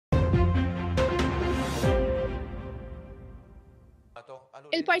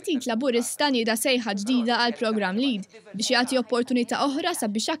Il-Partit Laburista nieda sejħa ġdida għall-Programm Lead biex jagħti opportunità oħra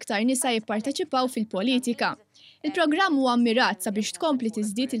sabiex aktar nisa jipparteċipaw fil-politika. Il-programm huwa mmirat sabiex tkompli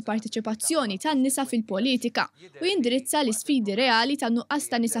tiżdied il-parteċipazzjoni tan-nisa fil-politika u jindirizza l-isfidi reali tan-nuqqas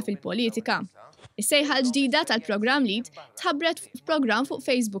ta' nisa fil-politika. Is-sejħa ġdida tal-Programm Lead tħabbret f'programm fuq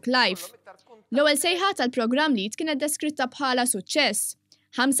Facebook Live. L-ewwel sejħa tal-Programm Lead kienet deskritta bħala suċċess.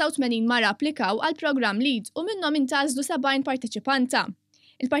 85 mara applikaw għall-Programm Lead u minnhom intgħażlu 70 parteċipanta.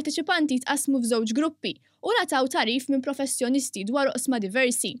 Il-parteċipanti tqasmu f'żewġ gruppi u nataw tarif minn professjonisti dwar oqsma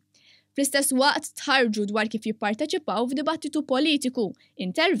diversi. Fl-istess waqt tħarġu dwar kif jipparteċipaw f'dibattitu politiku,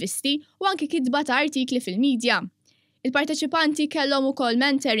 intervisti u anki kitba ta' artikli fil-medja. Il-parteċipanti kellhom ukoll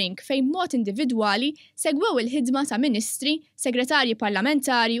mentoring fejn mod individwali segwew il-ħidma ta' ministri, segretarji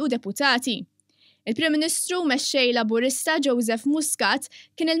parlamentari u deputati. Il-Prim Ministru mexxej Laburista Joseph Muscat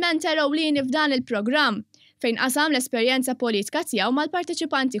kien il-mentor ewlieni f'dan il-programm fejn qasam l-esperjenza politika tiegħu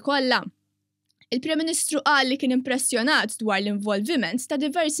mal-parteċipanti kollha. Il-Prim Ministru qal li kien impressjonat dwar l-involviment ta'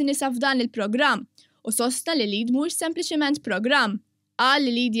 diversi nisa f'dan il-programm u sostna li Lead mhux sempliċement programm. Qal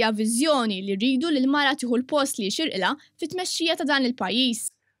li Lead hija viżjoni li rridu li l-mara tieħu l-post li jxirqilha fit-tmexxija ta' dan il-pajjiż.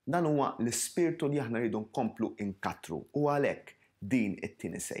 Dan huwa l-ispirtu li aħna rridu nkomplu inkattru u għalhekk din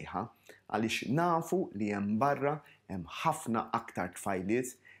it-tieni sejħa għaliex nafu li hemm barra hemm ħafna aktar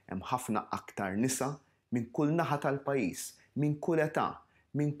tfajliet, hemm ħafna aktar nisa minn kull naħa tal-pajjiż, minn kull età,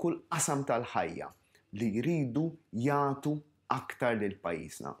 minn kull qasam tal-ħajja li jridu jagħtu aktar lil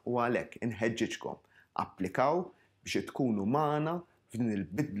pajjiżna u għalhekk inħeġġiġkom applikaw biex tkunu magħna f'din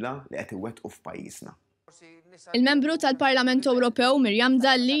il-bidla li qed iwettqu f'pajjiżna. Il-membru tal-Parlament Ewropew Mirjam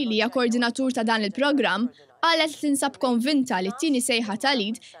Dalli li hija koordinatur ta' dan il-programm qalet li tinsab konvinta li t-tieni sejħa ta'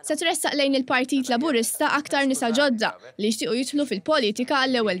 Lead se tressaq lejn il-Partit Laburista aktar nisa ġodda li jixtiequ jidħlu fil-politika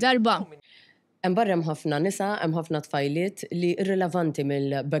għall-ewwel darba. Hemm barra hemm ħafna nisa, hemm ħafna tfajliet li irrilevanti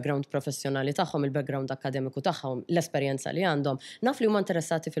mill-background professjonali tagħhom, il-background akademiku tagħhom, l-esperjenza li għandhom, naf li huma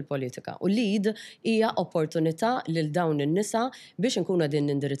interessati fil-politika. U Lead hija opportunità lil dawn in-nisa biex inkunu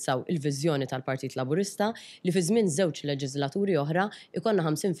qegħdin nindirizzaw il-viżjoni tal-Partit Laburista li fi żmien żewġ leġislaturi oħra ikollna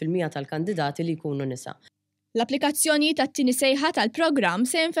 50% tal-kandidati li jkunu nisa. L-applikazzjoni tat-tieni sejħa tal-programm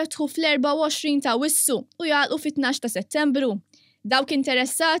se jinfetħu fl-24 ta' Wissu u jagħlqu fit-12 ta' Settembru. Dawk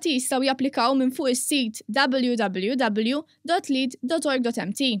interessati jistgħu japplikaw minn fuq is-sit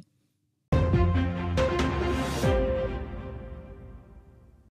www.lead.org.mt.